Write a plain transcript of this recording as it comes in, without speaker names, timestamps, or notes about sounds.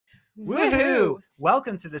Woohoo!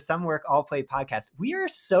 Welcome to the Some Work All Play podcast. We are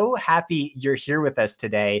so happy you're here with us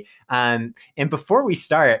today. And before we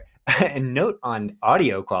start, a note on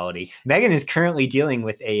audio quality. Megan is currently dealing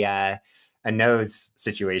with a nose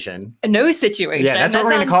situation. A nose situation. Yeah, that's what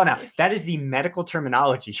we're going to call it now. That is the medical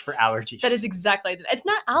terminology for allergies. That is exactly. It's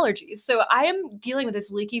not allergies. So I am dealing with this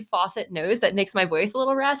leaky faucet nose that makes my voice a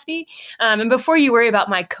little raspy. And before you worry about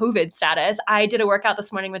my COVID status, I did a workout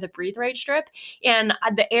this morning with a Breathe Right strip, and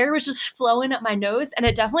the air was just flowing up my nose, and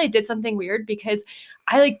it definitely did something weird because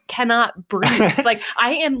I cannot breathe.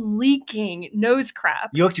 I am leaking nose crap.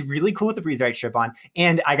 You looked really cool with the Breathe Right strip on.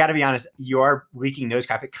 And I got to be honest, your leaking nose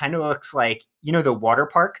crap, it kind of looks like, the water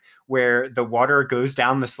park where the water goes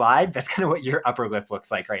down the slide. That's kind of what your upper lip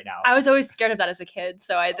looks like right now. I was always scared of that as a kid.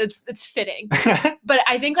 So it's fitting. But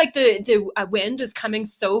I think the wind is coming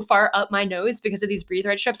so far up my nose because of these Breathe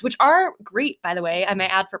Right strips, which are great, by the way, I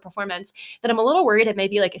might add, for performance, that I'm a little worried it may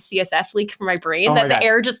be like a CSF leak from my brain, that the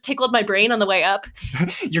air just tickled my brain on the way up.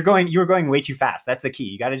 You were going way too fast. That's the key.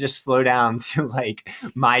 You got to just slow down to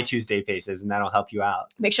my Tuesday paces, and that'll help you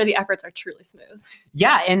out. Make sure the efforts are truly smooth.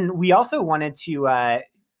 Yeah. And we also wanted to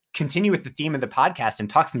continue with the theme of the podcast and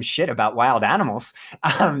talk some shit about wild animals.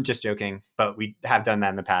 Just joking, but we have done that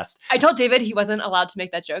in the past. I told David he wasn't allowed to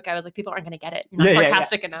make that joke. I was like, people aren't going to get it. You're not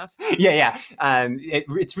sarcastic enough. Yeah.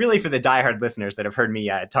 It's really for the diehard listeners that have heard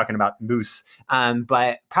me talking about moose.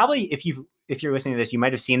 But probably if you're listening to this, you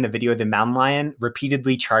might have seen the video of the mountain lion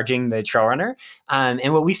repeatedly charging the trail runner.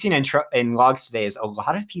 And what we've seen in logs today is a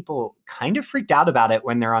lot of people kind of freaked out about it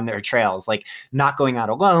when they're on their trails, not going out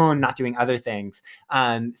alone, not doing other things.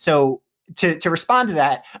 So to respond to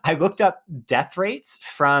that, I looked up death rates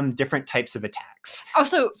from different types of attacks. Oh,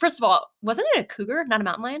 so first of all, wasn't it a cougar, not a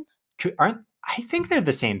mountain lion? I think they're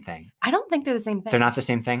the same thing. I don't think they're the same thing. They're not the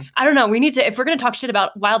same thing? I don't know. We need to, if we're going to talk shit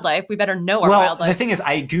about wildlife, we better know our wildlife. Well, the thing is,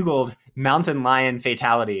 I Googled mountain lion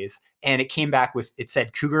fatalities, and it came back it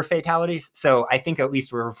said cougar fatalities. So I think at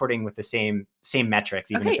least we're reporting with the same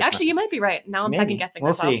metrics. Okay, actually, you might be right. Now I'm second guessing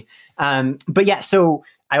myself. We'll see. But yeah, so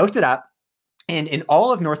I looked it up. And in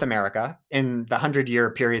all of North America, in the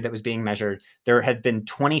 100-year period that was being measured, there had been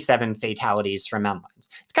 27 fatalities from mountain lions.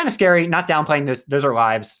 It's kind of scary, not downplaying those are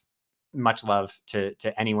lives. Much love to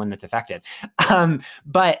anyone that's affected.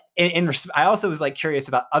 But I also was curious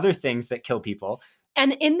about other things that kill people.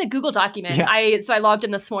 And in the Google document, I logged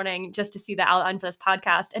in this morning just to see the outline for this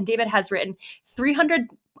podcast, and David has written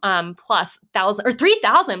 3,000 plus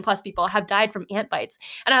people have died from ant bites.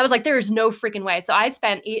 And I was like, there is no freaking way. So I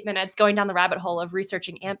spent 8 minutes going down the rabbit hole of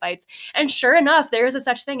researching ant bites. And sure enough, there is a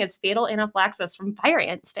such thing as fatal anaphylaxis from fire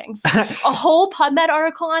ant stings. A whole PubMed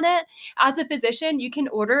article on it. As a physician, you can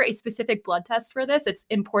order a specific blood test for this. It's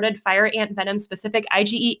imported fire ant venom specific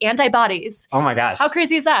IgE antibodies. Oh my gosh. How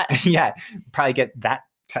crazy is that? Yeah. Probably get that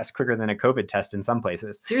test quicker than a COVID test in some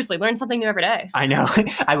places. Seriously, learn something new every day. I know.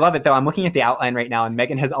 I love it though. I'm looking at the outline right now, and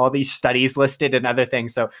Megan has all these studies listed and other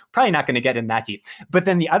things. So probably not going to get in that deep. But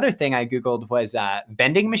then the other thing I Googled was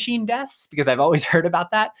vending machine deaths, because I've always heard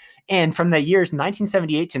about that. And from the years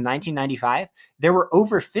 1978 to 1995, there were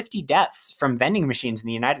over 50 deaths from vending machines in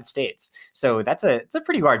the United States. So it's a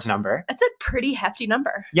pretty large number. That's a pretty hefty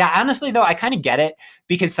number. Yeah, honestly though, I kind of get it,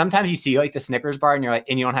 because sometimes you see the Snickers bar and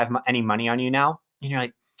and you don't have any money on you now. And you're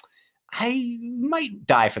like, I might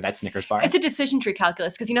die for that Snickers bar. It's a decision tree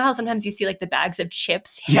calculus, because you know how sometimes you see the bags of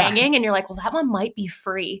chips hanging and you're like, well, that one might be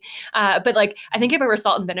free. But I think if it were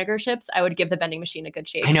salt and vinegar chips, I would give the vending machine a good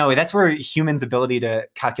shake. I know. That's where humans' ability to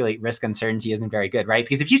calculate risk uncertainty isn't very good, right?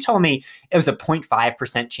 Because if you told me it was a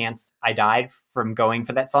 0.5% chance I died from going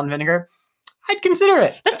for that salt and vinegar, I'd consider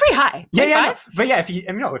it. That's pretty high. Yeah. No. But yeah, if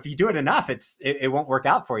you do it enough, it won't work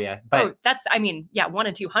out for you. But that's 1 in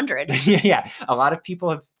 200. Yeah. A lot of people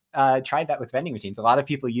have tried that with vending machines. A lot of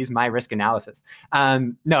people use my risk analysis.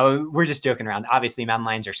 No, we're just joking around. Obviously, mountain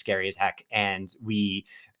lions are scary as heck, and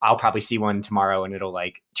I'll probably see one tomorrow and it'll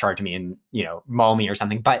charge me and, maul me or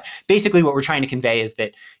something. But basically what we're trying to convey is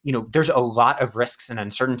that, there's a lot of risks and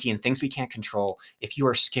uncertainty and things we can't control. If you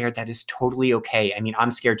are scared, that is totally okay. I mean, I'm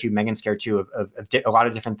scared too. Megan's scared too of a lot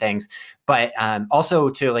of different things, but also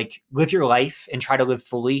to live your life and try to live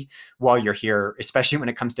fully while you're here, especially when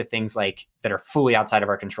it comes to things that are fully outside of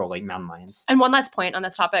our control, like mountain lions. And one last point on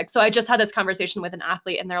this topic. So I just had this conversation with an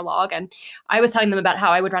athlete in their log, and I was telling them about how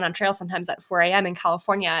I would run on trails sometimes at 4 a.m. in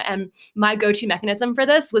California. California. And my go-to mechanism for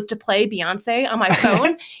this was to play Beyonce on my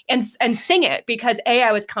phone and sing it because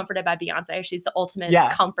I was comforted by Beyonce. She's the ultimate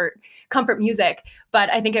comfort music.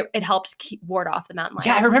 But I think it helped ward off the mountain lions.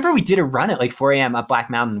 Yeah, I remember we did a run at like 4 a.m. up Black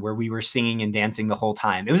Mountain where we were singing and dancing the whole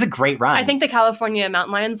time. It was a great run. I think the California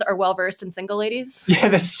mountain lions are well-versed in single ladies. Yeah,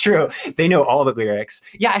 that's true. They know all the lyrics.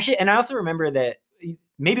 Yeah, actually, and I also remember that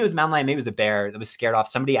maybe it was a mountain lion, maybe it was a bear that was scared off.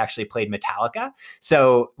 Somebody actually played Metallica.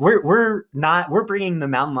 So we're bringing the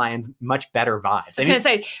mountain lions much better vibes. I was going to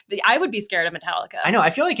say, I would be scared of Metallica. I know.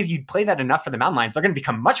 I feel like if you play that enough for the mountain lions, they're going to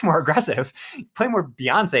become much more aggressive. Play more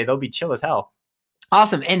Beyonce, they'll be chill as hell.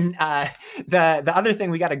 Awesome. And the other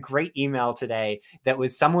thing, we got a great email today that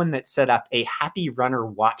was someone that set up a Happy Runner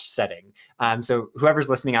watch setting. So whoever's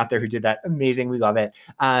listening out there who did that, amazing. We love it.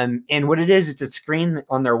 And what it is, it's a screen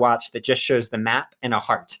on their watch that just shows the map and a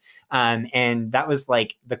heart. And that was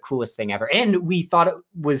like the coolest thing ever. And we thought it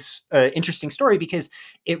was an interesting story because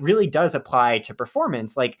it really does apply to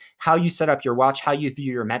performance, like how you set up your watch, how you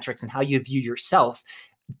view your metrics, and how you view yourself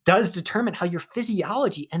does determine how your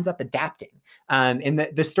physiology ends up adapting. And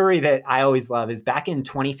the story that I always love is back in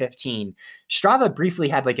 2015, Strava briefly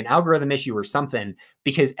had like an algorithm issue or something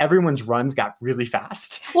because everyone's runs got really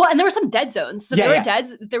fast. Well, and there were some dead zones. So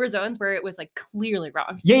there were zones where it was like clearly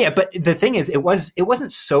wrong. Yeah. But the thing is, it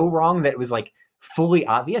wasn't so wrong that it was like fully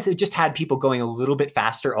obvious. It just had people going a little bit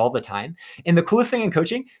faster all the time. And the coolest thing in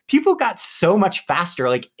coaching, people got so much faster,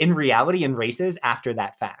 like in reality in races after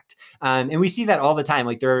that fact. And we see that all the time.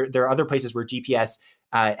 Like there are other places where GPS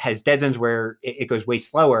has dead zones where it goes way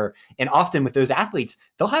slower. And often with those athletes,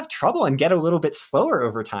 they'll have trouble and get a little bit slower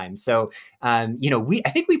over time. So, I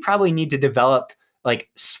think we probably need to develop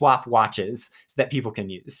like swap watches so that people can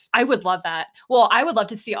use. I would love that. Well, I would love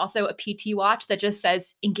to see also a PT watch that just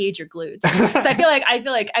says engage your glutes. So I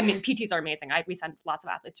feel like, I mean, PTs are amazing. We send lots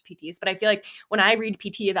of athletes to PTs, but I feel like when I read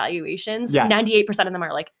PT evaluations, 98% of them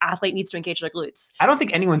are like athlete needs to engage their glutes. I don't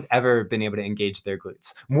think anyone's ever been able to engage their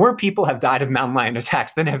glutes. More people have died of mountain lion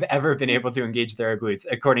attacks than have ever been able to engage their glutes,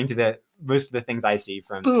 according to most of the things I see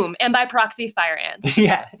from. Boom. And by proxy, fire ants.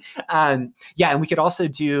 Yeah. And we could also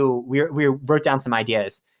we wrote down some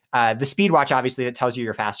ideas. The speed watch, obviously, that tells you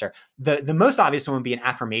you're faster. The most obvious one would be an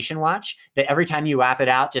affirmation watch that every time you lap it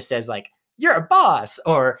out just says like, you're a boss,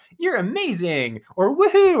 or you're amazing, or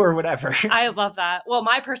woohoo, or whatever. I love that. Well,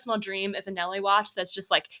 my personal dream is a Nelly watch that's just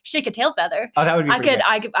like shake a tail feather. Oh, that would be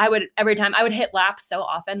I would every time I would hit laps so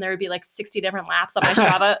often there would be like 60 different laps on my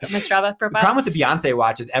Strava profile. The problem with the Beyonce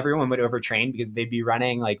watch is everyone would overtrain because they'd be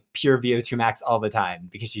running like pure VO2 max all the time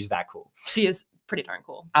because she's that cool. She is pretty darn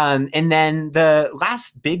cool. And then the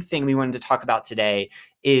last big thing we wanted to talk about today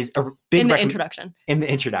is a big introduction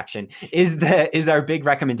is our big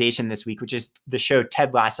recommendation this week, which is the show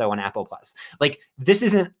Ted Lasso on Apple Plus. Like, this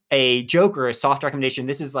isn't a joke or a soft recommendation.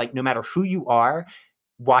 This is like, no matter who you are,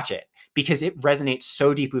 watch it because it resonates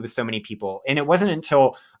so deeply with so many people. And it wasn't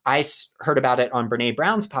until I heard about it on Brene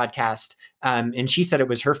Brown's podcast, and she said it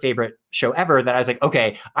was her favorite show ever, that I was like,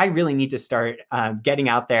 okay, I really need to start getting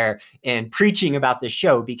out there and preaching about this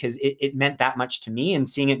show because it meant that much to me and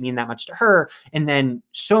seeing it mean that much to her. And then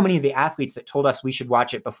so many of the athletes that told us we should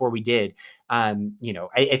watch it before we did, I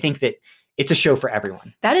think that it's a show for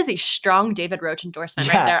everyone. That is a strong David Roach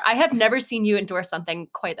endorsement right there. I have never seen you endorse something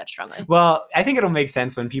quite that strongly. Well, I think it'll make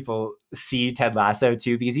sense when people see Ted Lasso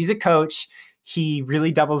too, because he's a coach. He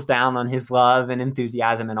really doubles down on his love and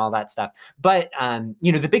enthusiasm and all that stuff. But,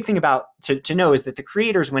 the big thing about to know is that the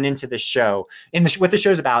creators went into this show, and what the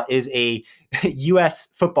show's about is a U.S.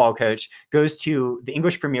 football coach goes to the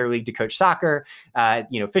English Premier League to coach soccer,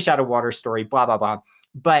 fish out of water story, blah, blah, blah.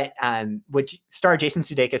 But what star Jason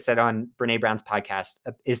Sudeikis said on Brene Brown's podcast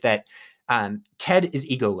is that Ted is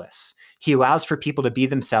egoless. He allows for people to be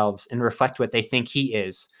themselves and reflect what they think he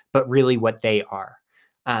is, but really what they are.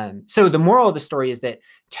 So the moral of the story is that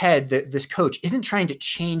Ted, this coach, isn't trying to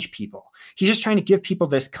change people. He's just trying to give people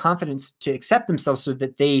this confidence to accept themselves so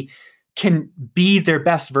that they can be their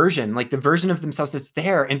best version, like the version of themselves that's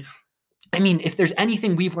there. And I mean, if there's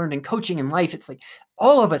anything we've learned in coaching and life, it's like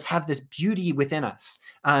all of us have this beauty within us.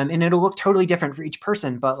 And it'll look totally different for each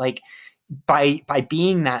person, but like by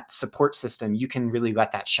being that support system, you can really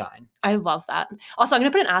let that shine. I love that. Also, I'm going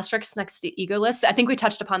to put an asterisk next to egoless. I think we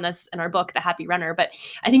touched upon this in our book, The Happy Runner, but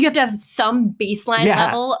I think you have to have some baseline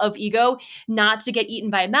level of ego, not to get eaten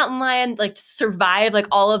by a mountain lion, like to survive like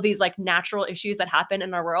all of these like natural issues that happen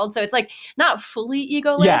in our world. So it's like not fully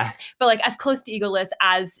egoless, but like as close to egoless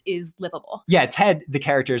as is livable. Yeah. Ted, the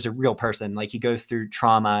character, is a real person. Like he goes through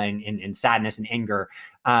trauma and sadness and anger.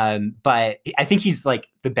 But I think he's like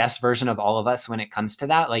the best version of all of us when it comes to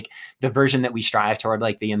that, like the version that we strive toward,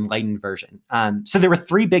 like the enlightened version. So there were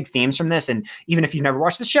 3 big themes from this. And even if you've never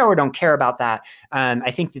watched the show or don't care about that,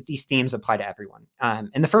 I think that these themes apply to everyone.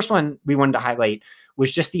 And the first one we wanted to highlight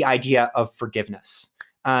was just the idea of forgiveness.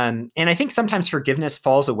 And I think sometimes forgiveness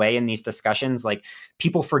falls away in these discussions. Like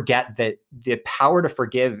people forget that the power to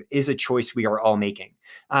forgive is a choice we are all making.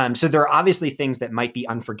 So there are obviously things that might be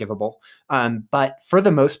unforgivable. But for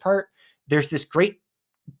the most part, there's this great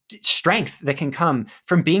strength that can come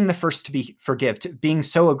from being the first to forgive, to being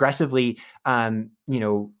so aggressively,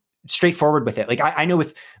 straightforward with it. Like I know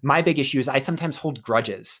with my big issues, I sometimes hold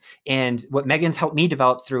grudges. And what Megan's helped me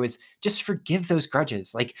develop through is just forgive those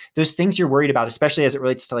grudges. Like those things you're worried about, especially as it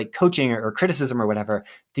relates to like coaching or criticism or whatever,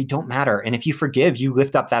 they don't matter. And if you forgive, you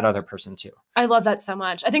lift up that other person too. I love that so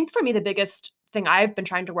much. I think for me, the biggest thing I've been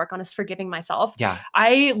trying to work on is forgiving myself. Yeah.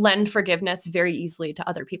 I lend forgiveness very easily to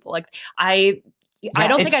other people. Like I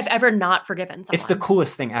don't think I've ever not forgiven someone. It's the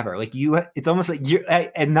coolest thing ever. Like it's almost like you're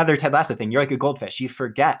another Ted Lasso thing. You're like a goldfish. You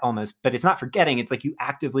forget almost, but it's not forgetting. It's like you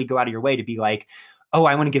actively go out of your way to be like, oh,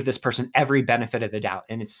 I want to give this person every benefit of the doubt.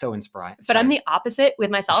 And it's so inspiring. But I'm the opposite with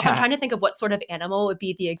myself. Yeah. I'm trying to think of what sort of animal would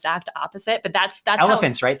be the exact opposite, but that's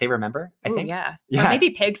elephants, right? They remember, I think. Yeah. Or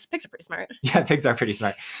maybe pigs. Pigs are pretty smart. Yeah, pigs are pretty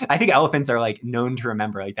smart. I think elephants are like known to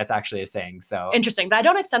remember. Like that's actually a saying. So interesting. But I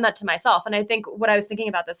don't extend that to myself. And I think what I was thinking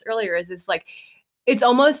about this earlier is like, it's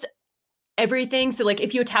almost everything. So like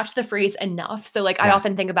if you attach the phrase enough, so like I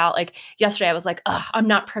often think about like yesterday I was like, I'm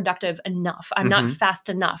not productive enough. I'm not fast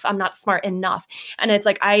enough. I'm not smart enough. And it's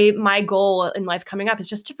like my goal in life coming up is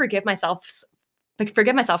just to forgive myself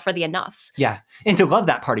for the enoughs. Yeah. And to love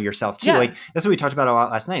that part of yourself too. Yeah. Like that's what we talked about a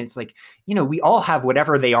lot last night. It's like, we all have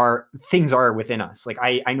whatever things are within us. Like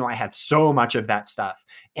I know I have so much of that stuff.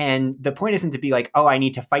 And the point isn't to be like, oh, I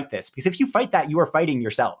need to fight this. Because if you fight that, you are fighting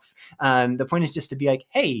yourself. The point is just to be like,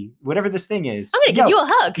 hey, whatever this thing is. I'm going to give you a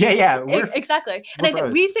hug. Yeah. Exactly. And I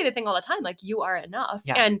think we say the thing all the time, like you are enough.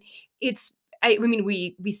 Yeah. And I mean,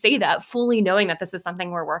 we say that fully knowing that this is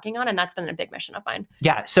something we're working on, and that's been a big mission of mine.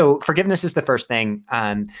 Yeah. So forgiveness is the first thing,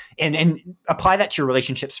 and apply that to your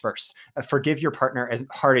relationships first. Forgive your partner as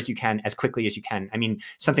hard as you can, as quickly as you can. I mean,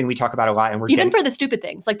 something we talk about a lot, and we're even for the stupid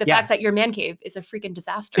things, like the fact that your man cave is a freaking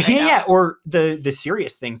disaster. Right now. Yeah, or the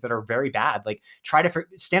serious things that are very bad. Like try to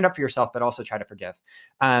stand up for yourself, but also try to forgive.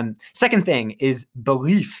 Second thing is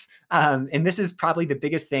belief. And this is probably the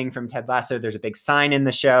biggest thing from Ted Lasso. There's a big sign in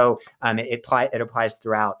the show. It applies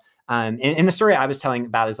throughout. And the story I was telling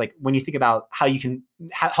about is like, when you think about how you can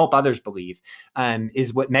help others believe,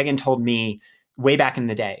 is what Megan told me way back in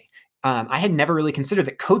the day. I had never really considered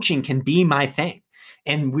that coaching can be my thing.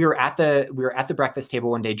 And we were at the breakfast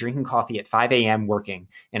table one day, drinking coffee at 5 a.m. working,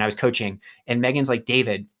 and I was coaching. And Megan's like,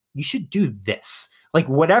 David, you should do this. Like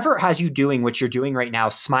whatever has you doing what you're doing right now,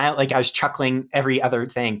 smile. Like I was chuckling every other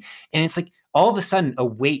thing. And it's like all of a sudden a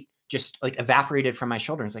weight just like evaporated from my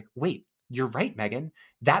shoulder. It's like, wait, you're right, Megan.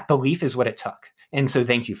 That belief is what it took. And so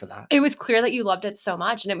thank you for that. It was clear that you loved it so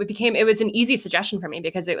much. And it was an easy suggestion for me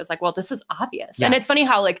because it was like, well, this is obvious. Yeah. And it's funny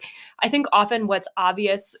how like, I think often what's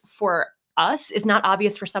obvious for us is not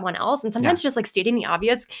obvious for someone else. And sometimes just like stating the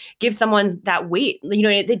obvious gives someone that weight,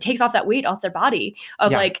 it takes off that weight off their body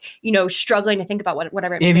of struggling to think about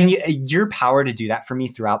whatever. I mean, your power to do that for me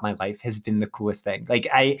throughout my life has been the coolest thing. Like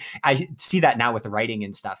I see that now with writing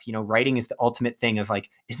and stuff, writing is the ultimate thing of like,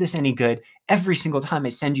 is this any good? Every single time I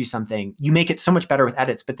send you something, you make it so much better with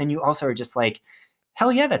edits, but then you also are just like, hell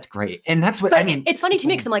yeah, that's great. And that's what, it's funny to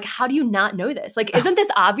me because I'm like, how do you not know this? Like, isn't this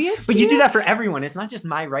obvious? But you do that for everyone. It's not just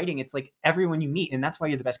my writing. It's like everyone you meet. And that's why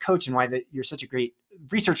you're the best coach and why you're such a great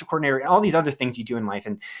research coordinator and all these other things you do in life.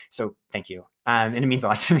 And so thank you. And it means a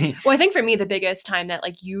lot to me. Well, I think for me, the biggest time that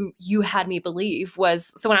like you had me believe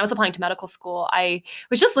was, so when I was applying to medical school, I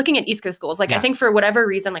was just looking at East Coast schools. Like I think for whatever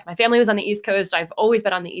reason, like my family was on the East Coast. I've always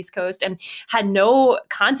been on the East Coast and had no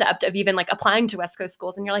concept of even like applying to West Coast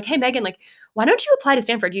schools. And you're like, hey, Megan, like, why don't you apply to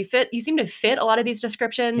Stanford? You seem to fit a lot of these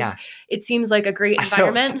descriptions. Yeah. It seems like a great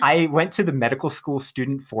environment. So I went to the medical school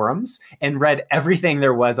student forums and read everything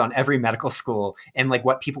there was on every medical school and like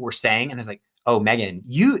what people were saying. And I was like, oh, Megan,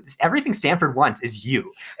 everything Stanford wants is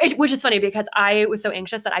you. Which is funny because I was so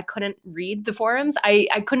anxious that I couldn't read the forums.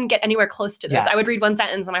 I couldn't get anywhere close to this. I would read one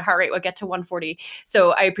sentence and my heart rate would get to 140.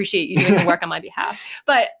 So I appreciate you doing the work on my behalf.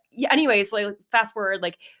 But anyways, like fast forward,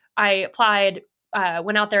 like I applied,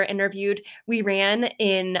 went out there, interviewed. We ran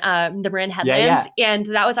in the Brand Headlands, and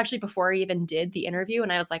that was actually before I even did the interview.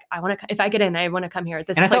 And I was like, if I get in, I want to come here.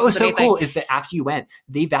 This and I thought it was so amazing. Cool is that after you went,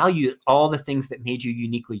 they valued all the things that made you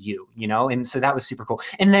uniquely you, and so that was super cool.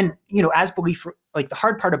 And then, as belief like the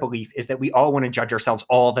hard part of belief is that we all want to judge ourselves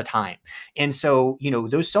all the time. And so,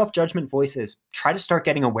 those self-judgment voices, try to start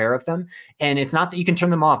getting aware of them. And it's not that you can turn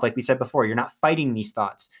them off. Like we said before, you're not fighting these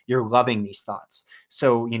thoughts, you're loving these thoughts.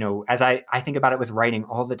 So, as I think about it with writing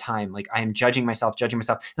all the time, like I am judging myself. And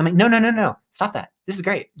I'm like, no, stop that. This is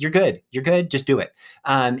great. You're good. Just do it.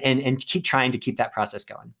 And keep trying to keep that process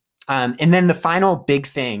going. And then the final big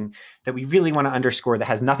thing that we really want to underscore that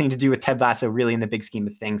has nothing to do with Ted Lasso really in the big scheme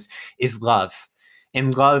of things is love,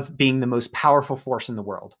 and love being the most powerful force in the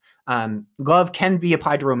world. Love can be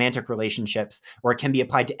applied to romantic relationships, or it can be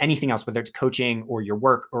applied to anything else, whether it's coaching or your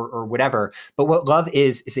work or whatever. But what love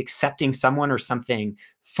is accepting someone or something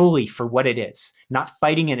fully for what it is, not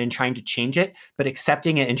fighting it and trying to change it, but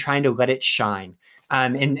accepting it and trying to let it shine.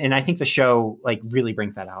 And I think the show like really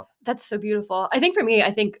brings that out. That's so beautiful. I think for me,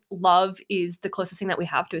 I think love is the closest thing that we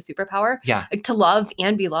have to a superpower. Yeah. Like, to love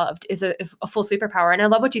and be loved is a full superpower. And I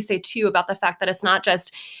love what you say too about the fact that it's not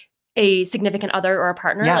just a significant other or a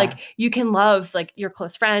partner. Yeah. Like, you can love like your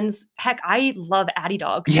close friends. Heck, I love Addie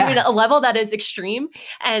Dog to Yeah. a level that is extreme.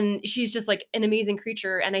 And she's just like an amazing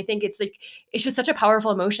creature. And I think it's just such a powerful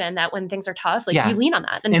emotion that when things are tough, like you lean on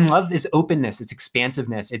that. And love is openness, it's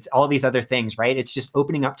expansiveness, it's all these other things, right? It's just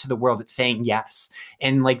opening up to the world, it's saying yes.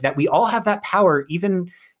 And like that we all have that power, even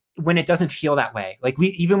when it doesn't feel that way, like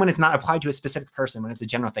even when it's not applied to a specific person, when it's a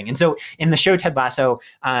general thing. And so in the show Ted Lasso,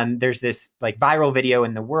 there's this like viral video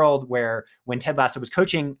in the world where when Ted Lasso was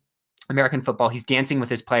coaching American football, he's dancing with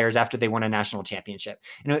his players after they won a national championship.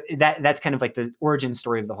 That's kind of like the origin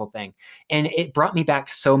story of the whole thing. And it brought me back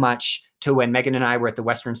so much to when Megan and I were at the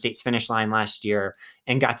Western States finish line last year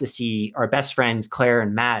and got to see our best friends, Claire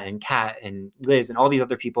and Matt and Kat and Liz and all these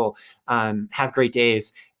other people have great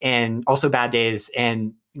days and also bad days.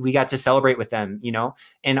 And we got to celebrate with them,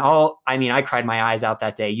 and I cried my eyes out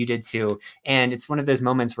that day. You did too. And it's one of those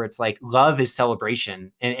moments where it's like love is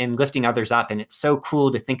celebration and lifting others up. And it's so cool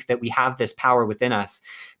to think that we have this power within us,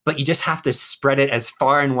 but you just have to spread it as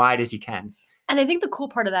far and wide as you can. And I think the cool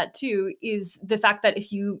part of that too is the fact that if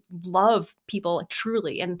you love people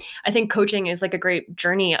truly, and I think coaching is like a great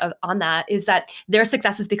journey on that, is that their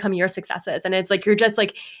successes become your successes. And it's like you're just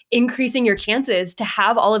like increasing your chances to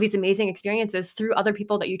have all of these amazing experiences through other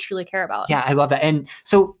people that you truly care about. Yeah, I love that. And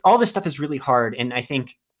so all this stuff is really hard. And I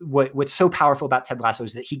think what's so powerful about Ted Lasso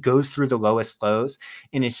is that he goes through the lowest lows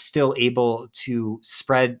and is still able to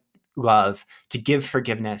spread love, to give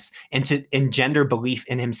forgiveness, and to engender belief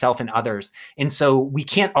in himself and others. And so we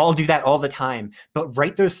can't all do that all the time, but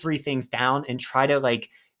write those 3 things down and try to like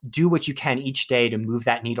do what you can each day to move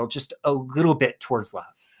that needle just a little bit towards love.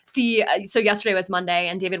 So yesterday was Monday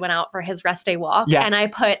and David went out for his rest day walk, and I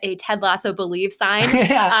put a Ted Lasso Believe sign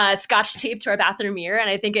scotch taped to our bathroom mirror, and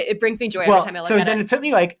I think it brings me joy every time I look at it. So then it took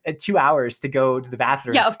me like 2 hours to go to the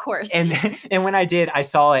bathroom. Yeah, of course. And when I did, I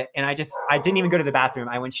saw it and I didn't even go to the bathroom.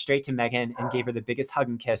 I went straight to Megan and gave her the biggest hug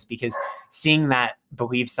and kiss, because seeing that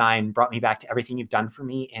Believe sign brought me back to everything you've done for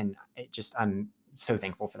me, and I'm so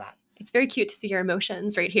thankful for that. It's very cute to see your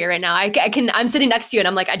emotions right here right now. I'm sitting next to you and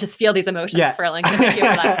I'm like, I just feel these emotions swirling. So thank you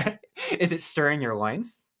for that. Is it stirring your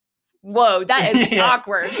loins? Whoa, that is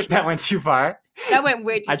awkward. That went too far. That went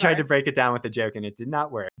way too far. I tried to break it down with a joke and it did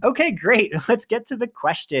not work. Okay, great. Let's get to the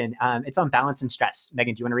question. It's on balance and stress.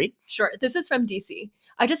 Megan, do you want to read? Sure. This is from DC.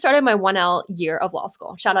 I just started my 1L year of law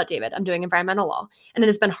school. Shout out, David. I'm doing environmental law, and it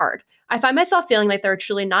has been hard. I find myself feeling like there are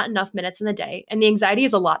truly not enough minutes in the day, and the anxiety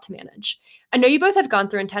is a lot to manage. I know you both have gone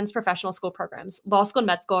through intense professional school programs. Law school and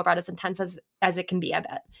med school are about as intense as it can be, I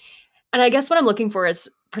bet. And I guess what I'm looking for is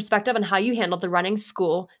perspective on how you handled the running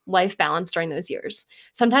school life balance during those years.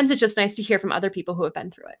 Sometimes it's just nice to hear from other people who have been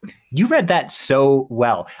through it. You read that so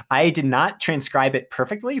well. I did not transcribe it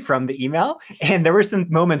perfectly from the email. And there were some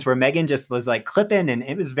moments where Megan just was like clipping, and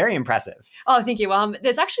it was very impressive. Oh, thank you. Well,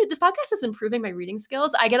 this podcast is improving my reading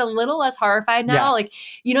skills. I get a little less horrified now. Yeah. Like,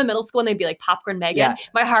 middle school when they'd be like popcorn Megan,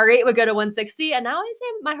 my heart rate would go to 160. And now I say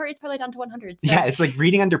my heart rate's probably down to 100. So. Yeah, it's like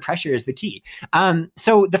reading under pressure is the key.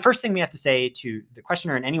 So the first thing we have to say to the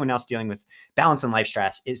questioner and anyone else dealing with balance and life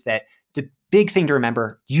stress is that the big thing to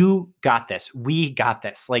remember, you got this. We got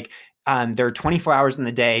this. Like, there are 24 hours in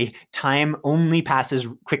the day. Time only passes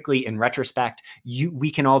quickly in retrospect.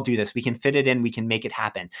 We can all do this. We can fit it in. We can make it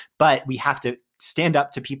happen. But we have to stand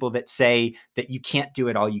up to people that say that you can't do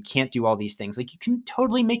it all. You can't do all these things. Like, you can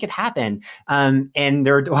totally make it happen. And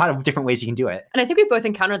there are a lot of different ways you can do it. And I think we both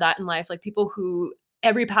encountered that in life. Like, people who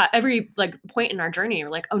every like point in our journey, we're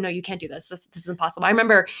like, oh no, you can't do this. This is impossible. I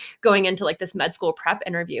remember going into like this med school prep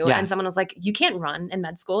interview and someone was like, you can't run in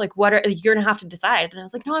med school. Like you're gonna have to decide. And I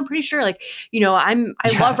was like, no, I'm pretty sure, like,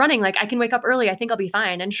 I love running. Like I can wake up early. I think I'll be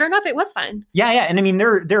fine. And sure enough, it was fine. Yeah. And I mean,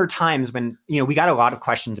 there are times when, we got a lot of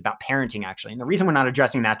questions about parenting actually. And the reason we're not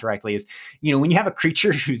addressing that directly is, when you have a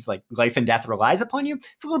creature whose like life and death relies upon you,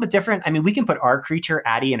 it's a little bit different. I mean, we can put our creature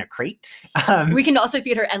Addie in a crate. We can also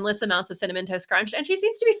feed her endless amounts of Cinnamon Toast Crunch and she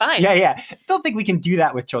seems to be fine. Yeah. I don't think we can do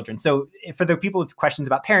that with children. So for the people with questions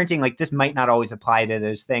about parenting, like this might not always apply to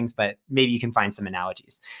those things, but maybe you can find some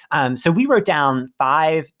analogies. So we wrote down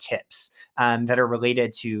 5 tips that are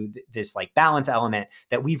related to this like balance element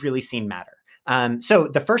that we've really seen matter. So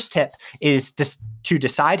the first tip is just to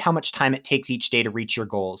decide how much time it takes each day to reach your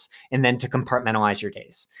goals and then to compartmentalize your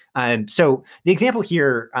days. So the example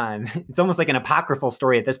here, it's almost like an apocryphal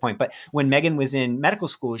story at this point, but when Megan was in medical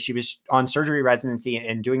school, she was on surgery residency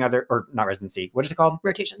and doing not residency. What is it called?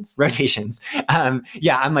 Rotations. I'm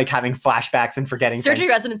like having flashbacks and forgetting surgery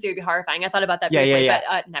things. Residency would be horrifying. I thought about that briefly,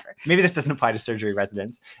 but never. Maybe this doesn't apply to surgery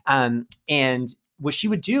residents. And what she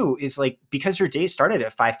would do is like, because her day started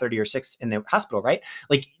at 5:30 or 6 in the hospital, right?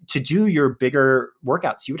 Like to do your bigger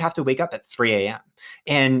workouts, you would have to wake up at 3 a.m.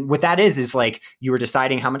 And what that is like, you were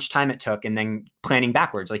deciding how much time it took and then planning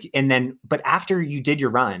backwards. But after you did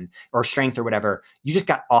your run or strength or whatever, you just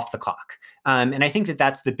got off the clock. And I think that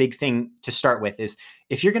that's the big thing to start with is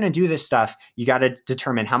if you're going to do this stuff, you got to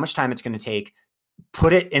determine how much time it's going to take,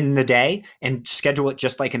 put it in the day and schedule it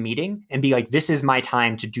just like a meeting and be like, this is my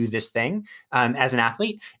time to do this thing as an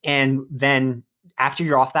athlete. And then after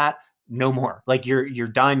you're off that, no more. Like you're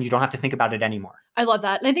done. You don't have to think about it anymore. I love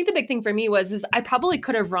that. And I think the big thing for me is I probably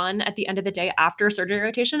could have run at the end of the day after surgery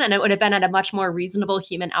rotation and it would have been at a much more reasonable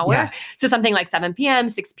human hour. Yeah. So something like 7 p.m.,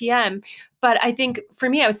 6 p.m. But I think for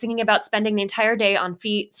me, I was thinking about spending the entire day on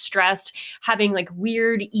feet, stressed, having like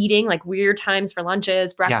weird eating, like weird times for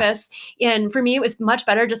lunches, breakfast. Yeah. And for me, it was much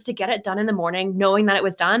better just to get it done in the morning, knowing that it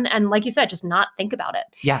was done. And like you said, just not think about it.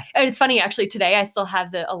 Yeah. And it's funny, actually, today I still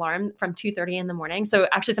have the alarm from 2:30 in the morning. So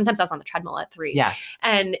actually sometimes I was on the treadmill at 3. Yeah.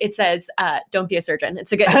 And it says, don't be a surgeon.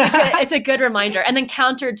 It's a good reminder. And then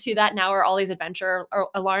countered to that now are all these adventure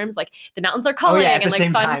alarms, like the mountains are calling at the and like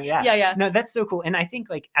same fun. Time, yeah. Yeah. No, that's so cool. And I think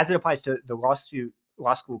like as it applies to the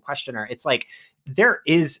law school questioner, it's like there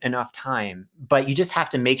is enough time, but you just have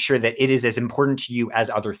to make sure that it is as important to you as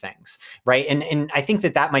other things, right? And I think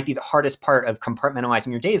that might be the hardest part of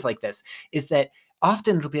compartmentalizing your days like this is that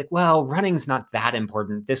often it'll be like, well, running's not that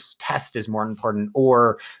important. This test is more important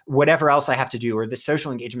or whatever else I have to do or the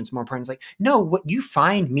social engagement's more important. It's like, no, what you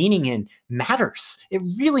find meaning in matters. It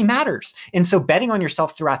really matters. And so betting on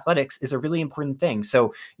yourself through athletics is a really important thing.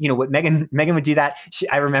 So, what Megan would do that.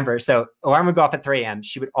 I remember, so alarm would go off at 3 a.m.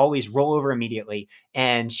 She would always roll over immediately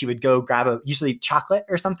and she would go grab usually chocolate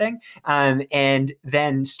or something and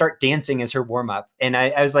then start dancing as her warm up. And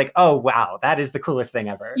I was like, oh, wow, that is the coolest thing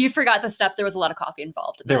ever. You forgot the step. There was a lot of coffee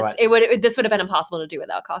involved in this. This would have been impossible to do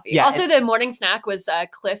without coffee. Yeah, also, the morning snack was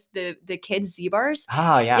Cliff, the kids' Z-bars.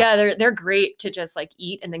 Oh, yeah. Yeah, they're great to just like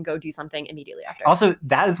eat and then go do something immediately after. Also,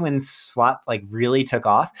 that is when SWAP like really took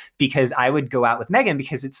off because I would go out with Megan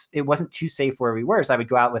because it wasn't too safe where we were. So I would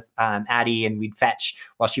go out with Addie and we'd fetch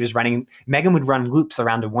while she was running. Megan would run loops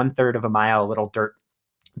around a 1/3 of a mile, little dirt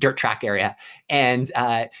track area. And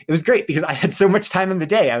it was great because I had so much time in the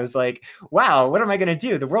day. I was like, wow, what am I going to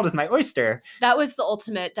do? The world is my oyster. That was the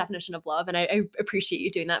ultimate definition of love. And I appreciate you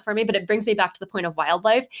doing that for me. But it brings me back to the point of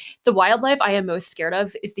wildlife. The wildlife I am most scared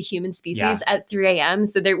of is the human species at 3 a.m.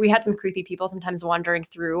 So we had some creepy people sometimes wandering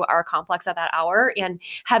through our complex at that hour. And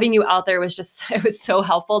having you out there it was so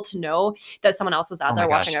helpful to know that someone else was out there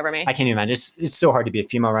watching over me. I can't even imagine. It's so hard to be a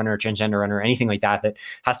female runner, transgender runner, anything like that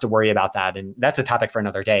has to worry about that. And that's a topic for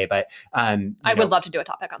another day. But I would love to do a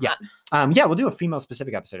topic on that. We'll do a female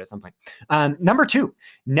specific episode at some point. Number 2,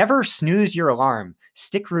 never snooze your alarm.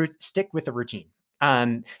 Stick with a routine.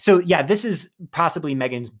 This is possibly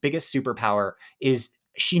Megan's biggest superpower is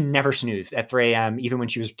she never snoozed at 3 a.m. even when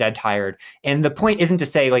she was dead tired. And the point isn't to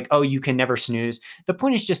say like, oh, you can never snooze. The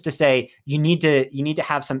point is just to say you need to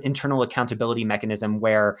have some internal accountability mechanism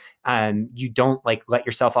where you don't like let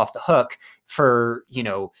yourself off the hook for,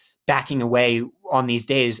 backing away on these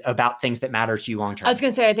days about things that matter to you long term. I was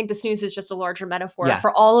going to say, I think the snooze is just a larger metaphor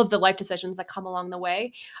for all of the life decisions that come along the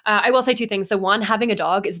way. I will say 2 things. So 1, having a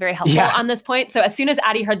dog is very helpful on this point. So as soon as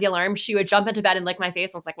Addie heard the alarm, she would jump into bed and lick my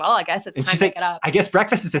face. I was like, well, I guess it's time to get up. I guess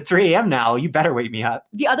breakfast is at 3 a.m. now. You better wake me up.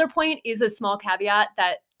 The other point is a small caveat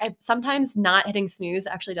that sometimes not hitting snooze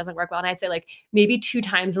actually doesn't work well. And I'd say like maybe 2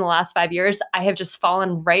 times in the last 5 years, I have just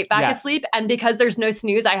fallen right back asleep. And because there's no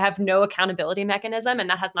snooze, I have no accountability mechanism, and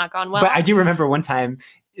that has not gone well. But I do remember one time,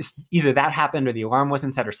 either that happened or the alarm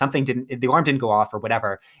wasn't set or something the alarm didn't go off or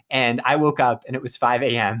whatever. And I woke up and it was 5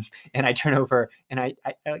 a.m. and I turn over and I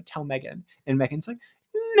like tell Megan, and Megan's like,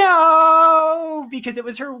 no, because it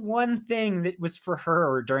was her one thing that was for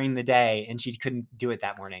her during the day and she couldn't do it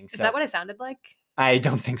that morning. So is that what it sounded like? I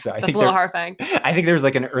don't think so. That's a little horrifying. I think there was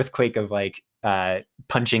like an earthquake of like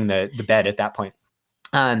punching the bed at that point.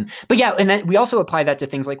 But yeah, and then we also apply that to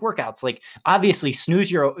things like workouts. Like obviously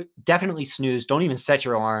definitely snooze. Don't even set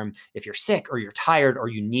your alarm if you're sick or you're tired or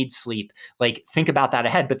you need sleep. Like think about that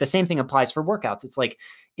ahead. But the same thing applies for workouts. It's like,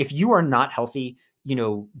 if you are not healthy,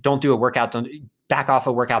 don't do a workout, don't back off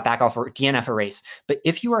a workout, back off or DNF a race. But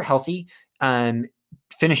if you are healthy,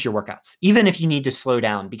 finish your workouts, even if you need to slow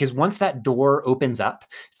down, because once that door opens up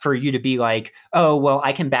for you to be like, oh, well,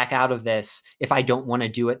 I can back out of this if I don't want to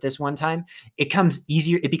do it this one time, it becomes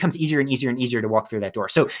easier and easier and easier to walk through that door.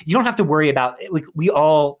 So you don't have to worry about it. We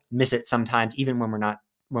all miss it sometimes, even when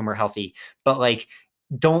we're healthy, but like,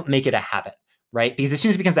 don't make it a habit. Right? Because as soon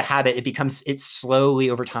as it becomes a habit, it slowly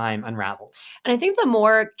over time unravels. And I think the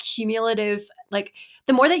more cumulative, like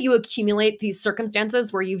the more that you accumulate these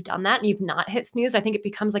circumstances where you've done that and you've not hit snooze, I think it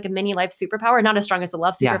becomes like a mini life superpower, not as strong as the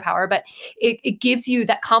love superpower, but it gives you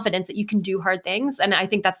that confidence that you can do hard things. And I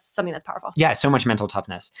think that's something that's powerful. Yeah, so much mental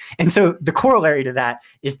toughness. And so the corollary to that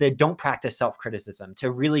is that don't practice self-criticism, to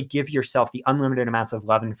really give yourself the unlimited amounts of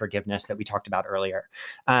love and forgiveness that we talked about earlier.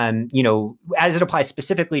 As it applies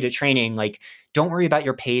specifically to training, like don't worry about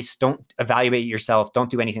your pace, don't evaluate yourself, don't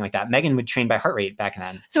do anything like that. Megan would train by heart rate back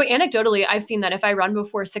then. So anecdotally, I've seen that if I run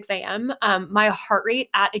before 6 a.m., my heart rate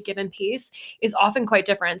at a given pace is often quite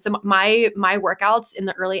different. So my workouts in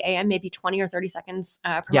the early AM may be 20 or 30 seconds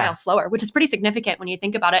per mile slower, which is pretty significant when you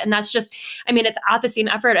think about it. And that's just, it's at the same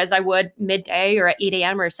effort as I would midday or at 8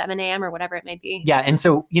 a.m. or 7 a.m. or whatever it may be. Yeah. And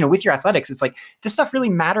so, with your athletics, it's like this stuff really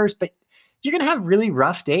matters, but you're going to have really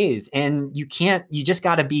rough days, and you just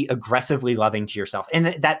got to be aggressively loving to yourself. And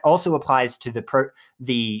that also applies to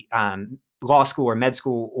the law school or med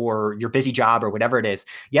school or your busy job or whatever it is.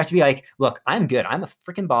 You have to be like, look, I'm good. I'm a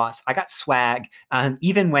freaking boss. I got swag.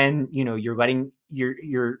 Even when, you're letting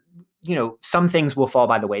some things will fall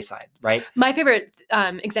by the wayside, right? My favorite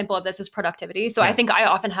example of this is productivity. So I think I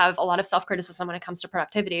often have a lot of self-criticism when it comes to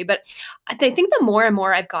productivity, but I think the more and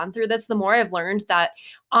more I've gone through this, the more I've learned that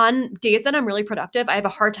on days that I'm really productive, I have a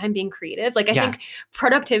hard time being creative. Like I think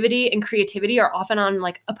productivity and creativity are often on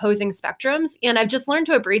like opposing spectrums. And I've just learned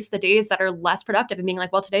to embrace the days that are less productive and being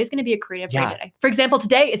like, well, today's going to be a creative day today. For example,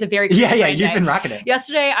 today is a very creative day. You've been rocking it.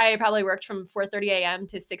 Yesterday, I probably worked from 4:30 a.m.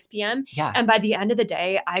 to 6 p.m. Yeah. And by the end of the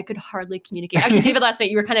day, I could hardly communicate. Actually, David, last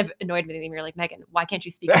night, you were kind of annoyed with me. You were like, Megan, why can't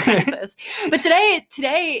you speak in sentences? But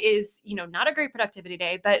today is, not a great productivity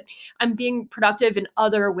day, but I'm being productive in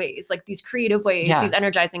other ways, like these creative ways, these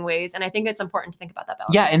energizing ways. And I think it's important to think about that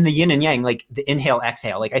balance. Yeah. And the yin and yang, like the inhale,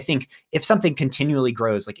 exhale. Like I think if something continually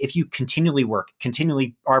grows, like if you continually work,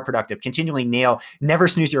 continually are productive, continually nail, never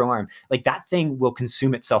snooze your alarm, like that thing will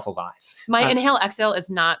consume itself alive. My inhale, exhale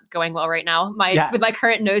is not going well right now. With my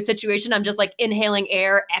current nose situation, I'm just like inhaling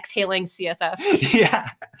air, exhaling CSF. Yeah.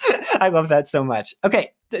 I love that so much.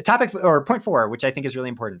 Okay. Point 4, which I think is really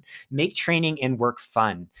important. Make training and work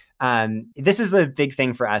fun. This is the big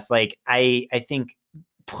thing for us. Like I think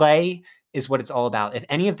play is what it's all about. If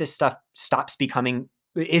any of this stuff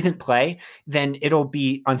isn't play, then it'll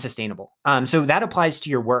be unsustainable. So that applies to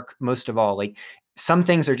your work most of all. Like some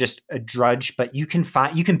things are just a drudge, but you can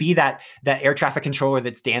be that air traffic controller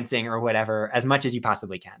that's dancing or whatever as much as you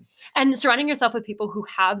possibly can. And surrounding yourself with people who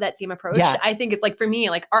have that same approach, I think it's like for me,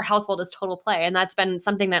 like our household is total play, and that's been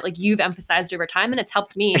something that like you've emphasized over time, and it's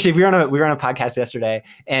helped me. Actually, we were on a podcast yesterday,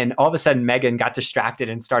 and all of a sudden Megan got distracted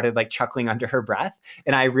and started like chuckling under her breath,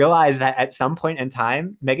 and I realized that at some point in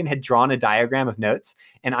time, Megan had drawn a diagram of notes,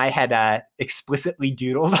 and I had explicitly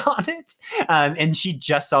doodled on it, and she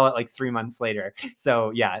just saw it like 3 months later.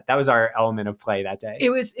 So yeah, that was our element of play that day. It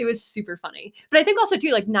was super funny. But I think also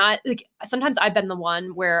too, like not like sometimes I've been the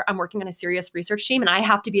one where I'm working on a serious research team and I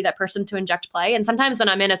have to be that person to inject play. And sometimes when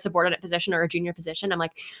I'm in a subordinate position or a junior position, I'm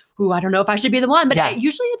like, ooh, I don't know if I should be the one, but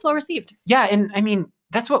usually it's well received. Yeah. And I mean,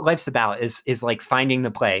 that's what life's about is like finding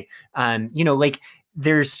the play. Like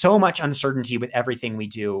there's so much uncertainty with everything we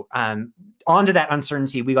do. Onto that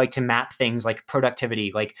uncertainty, we like to map things like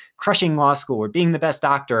productivity, like crushing law school, or being the best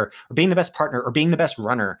doctor, or being the best partner, or being the best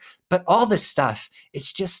runner. But all this stuff,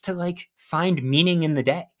 it's just to like find meaning in the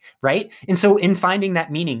day, right? And so in finding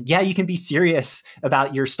that meaning, yeah, you can be serious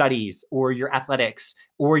about your studies or your athletics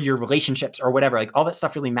or your relationships or whatever. Like all that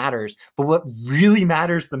stuff really matters. But what really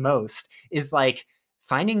matters the most is like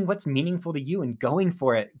finding what's meaningful to you and going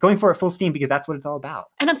for it full steam, because that's what it's all about.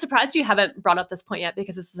 And I'm surprised you haven't brought up this point yet,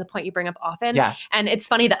 because this is a point you bring up often. Yeah. And it's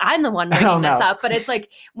funny that I'm the one bringing this up, but it's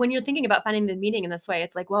like, when you're thinking about finding the meaning in this way,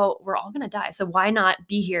 it's like, well, we're all going to die. So why not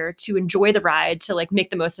be here to enjoy the ride, to like make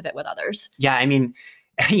the most of it with others? Yeah. I mean,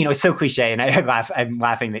 it's so cliche, and I'm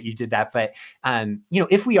laughing that you did that. But,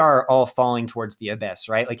 if we are all falling towards the abyss,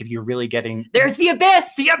 right? Like if you're really getting, there's the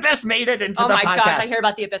abyss. The abyss made it into the podcast. Oh my gosh, I hear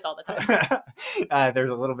about the abyss all the time.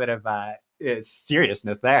 There's a little bit of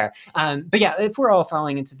seriousness there. But yeah, if we're all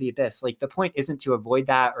falling into the abyss, like the point isn't to avoid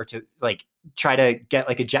that or to like try to get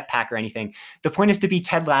like a jetpack or anything. The point is to be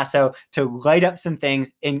Ted Lasso, to light up some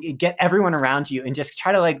things and get everyone around you and just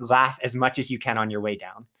try to like laugh as much as you can on your way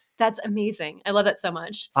down. That's amazing. I love that so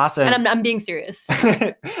much. Awesome. And I'm being serious.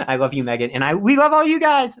 I love you, Megan. And we love all you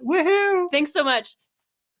guys. Woohoo! Thanks so much.